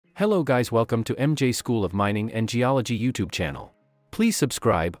Hello guys, welcome to MJ School of Mining and Geology YouTube channel. Please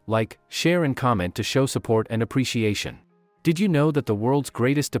subscribe, like, share and comment to show support and appreciation. Did you know that the world's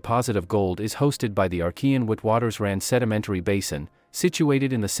greatest deposit of gold is hosted by the Archean-Witwatersrand Sedimentary Basin,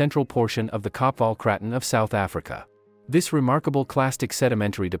 situated in the central portion of the Witwatersrand of South Africa? This remarkable clastic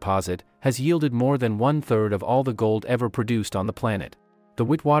sedimentary deposit has yielded more than 1/3 of all the gold ever produced on the planet. The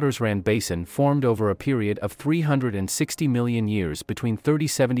Witwatersrand Basin formed over a period of 360 million years between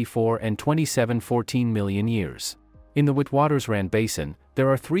 3074 and 2714 million years. In the Witwatersrand Basin, there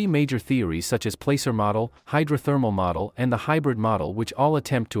are three major theories such as placer model, hydrothermal model and the hybrid model, which all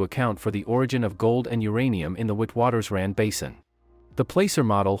attempt to account for the origin of gold and uranium in the Witwatersrand Basin. The placer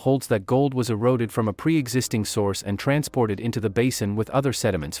model holds that gold was eroded from a pre-existing source and transported into the basin with other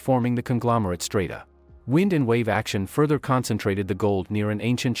sediments forming the conglomerate strata. Wind and wave action further concentrated the gold near an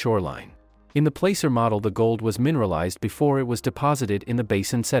ancient shoreline. In the placer model, the gold was mineralized before it was deposited in the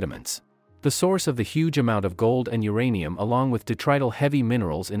basin sediments. The source of the huge amount of gold and uranium along with detrital heavy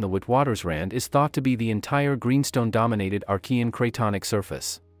minerals in the Witwatersrand is thought to be the entire greenstone-dominated Archean cratonic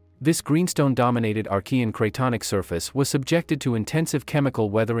surface. This greenstone-dominated Archean cratonic surface was subjected to intensive chemical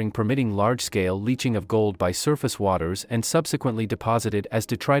weathering, permitting large-scale leaching of gold by surface waters and subsequently deposited as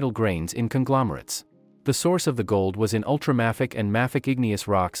detrital grains in conglomerates. The source of the gold was in ultramafic and mafic igneous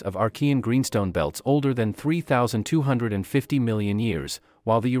rocks of Archean greenstone belts older than 3,250 million years,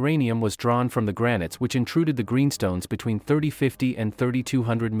 while the uranium was drawn from the granites which intruded the greenstones between 3050 and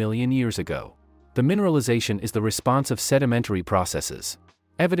 3200 million years ago. The mineralization is the response of sedimentary processes.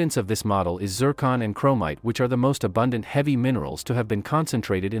 Evidence of this model is zircon and chromite, which are the most abundant heavy minerals to have been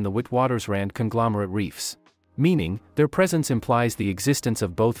concentrated in the Witwatersrand conglomerate reefs. Meaning, their presence implies the existence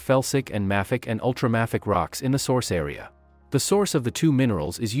of both felsic and mafic and ultramafic rocks in the source area. The source of the two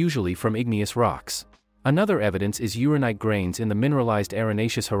minerals is usually from igneous rocks. Another evidence is uranite grains in the mineralized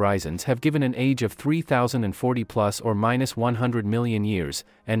arenaceous horizons have given an age of 3040 plus or minus 100 million years,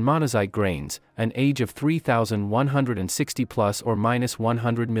 and monazite grains, an age of 3160 plus or minus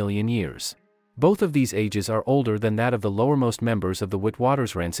 100 million years. Both of these ages are older than that of the lowermost members of the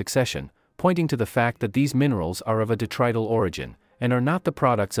Witwatersrand succession, pointing to the fact that these minerals are of a detrital origin, and are not the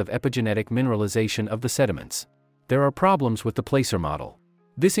products of epigenetic mineralization of the sediments. There are problems with the placer model.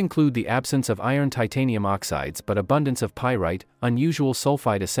 This include the absence of iron-titanium oxides but abundance of pyrite, unusual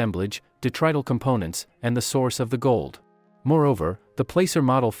sulfide assemblage, detrital components, and the source of the gold. Moreover, the placer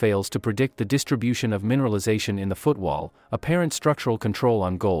model fails to predict the distribution of mineralization in the footwall, apparent structural control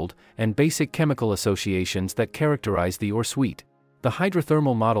on gold, and basic chemical associations that characterize the ore suite. The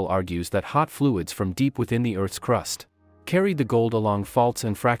hydrothermal model argues that hot fluids from deep within the Earth's crust carried the gold along faults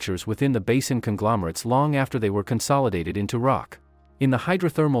and fractures within the basin conglomerates long after they were consolidated into rock. In the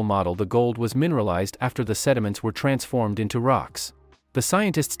hydrothermal model, the gold was mineralized after the sediments were transformed into rocks. The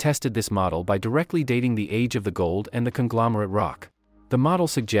scientists tested this model by directly dating the age of the gold and the conglomerate rock. The model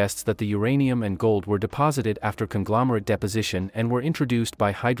suggests that the uranium and gold were deposited after conglomerate deposition and were introduced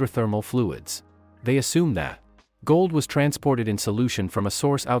by hydrothermal fluids. They assume that gold was transported in solution from a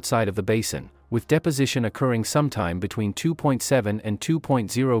source outside of the basin, with deposition occurring sometime between 2.7 and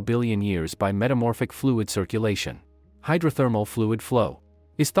 2.0 billion years by metamorphic fluid circulation. Hydrothermal fluid flow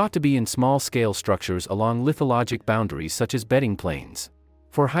is thought to be in small-scale structures along lithologic boundaries such as bedding planes.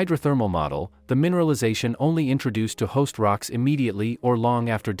 For hydrothermal model, the mineralization only introduced to host rocks immediately or long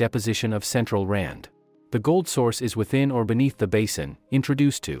after deposition of central rand. The gold source is within or beneath the basin,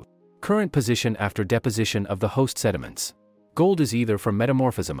 introduced to current position after deposition of the host sediments. Gold is either from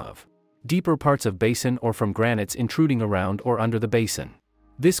metamorphism of deeper parts of basin or from granites intruding around or under the basin.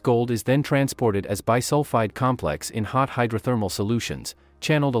 This gold is then transported as bisulfide complex in hot hydrothermal solutions,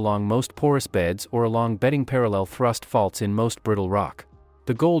 channeled along most porous beds or along bedding parallel thrust faults in most brittle rock.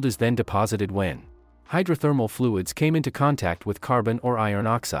 The gold is then deposited when hydrothermal fluids came into contact with carbon or iron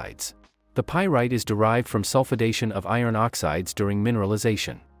oxides. The pyrite is derived from sulfidation of iron oxides during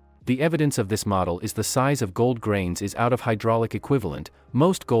mineralization. The evidence of this model is the size of gold grains is out of hydraulic equivalent.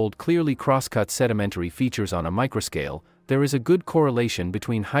 Most gold clearly cross-cut sedimentary features on a microscale. There is a good correlation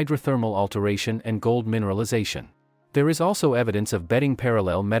between hydrothermal alteration and gold mineralization. There is also evidence of bedding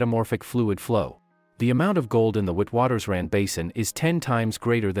parallel metamorphic fluid flow. The amount of gold in the Witwatersrand Basin is 10 times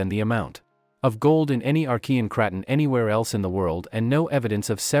greater than the amount of gold in any Archean craton anywhere else in the world, and no evidence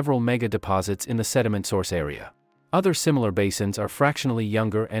of several mega deposits in the sediment source area. Other similar basins are fractionally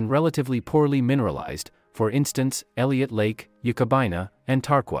younger and relatively poorly mineralized, for instance, Elliott Lake, Jacobina, and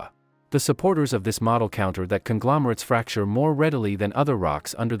Tarkwa. The supporters of this model counter that conglomerates fracture more readily than other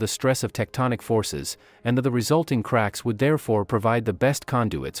rocks under the stress of tectonic forces, and that the resulting cracks would therefore provide the best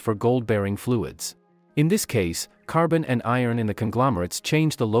conduits for gold-bearing fluids. In this case, Carbon and iron in the conglomerates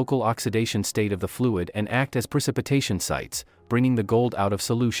change the local oxidation state of the fluid and act as precipitation sites, bringing the gold out of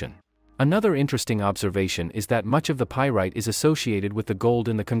solution. Another interesting observation is that much of the pyrite is associated with the gold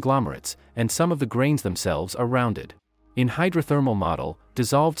in the conglomerates, and some of the grains themselves are rounded. In hydrothermal model,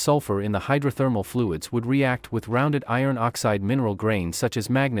 dissolved sulfur in the hydrothermal fluids would react with rounded iron oxide mineral grains such as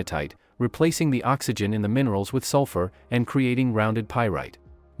magnetite, replacing the oxygen in the minerals with sulfur and creating rounded pyrite.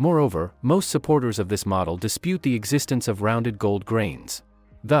 Moreover, most supporters of this model dispute the existence of rounded gold grains.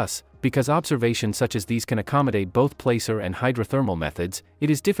 Thus, because observations such as these can accommodate both placer and hydrothermal methods, it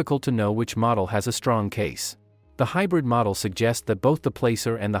is difficult to know which model has a strong case. The hybrid model suggests that both the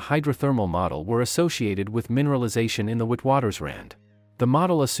placer and the hydrothermal model were associated with mineralization in the Witwatersrand. The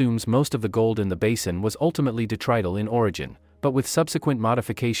model assumes most of the gold in the basin was ultimately detrital in origin, but with subsequent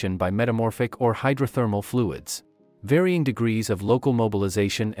modification by metamorphic or hydrothermal fluids. Varying degrees of local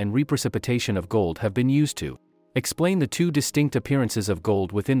mobilization and reprecipitation of gold have been used to explain the two distinct appearances of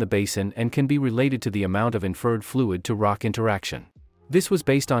gold within the basin and can be related to the amount of inferred fluid to rock interaction. This was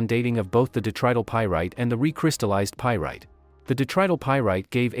based on dating of both the detrital pyrite and the recrystallized pyrite. The detrital pyrite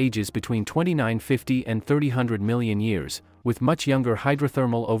gave ages between 2950 and 3000 million years, with much younger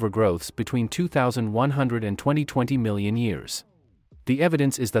hydrothermal overgrowths between 2100 and 2020 million years. The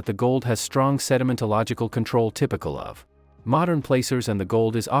evidence is that the gold has strong sedimentological control typical of modern placers, and the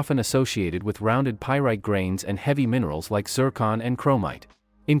gold is often associated with rounded pyrite grains and heavy minerals like zircon and chromite.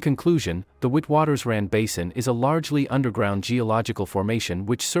 In conclusion, the Witwatersrand Basin is a largely underground geological formation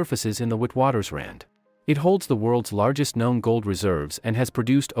which surfaces in the Witwatersrand. It holds the world's largest known gold reserves and has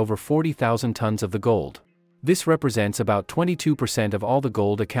produced over 40,000 tons of the gold. This represents about 22% of all the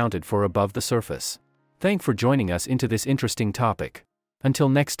gold accounted for above the surface. Thanks for joining us into this interesting topic. Until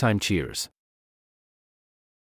next time, cheers.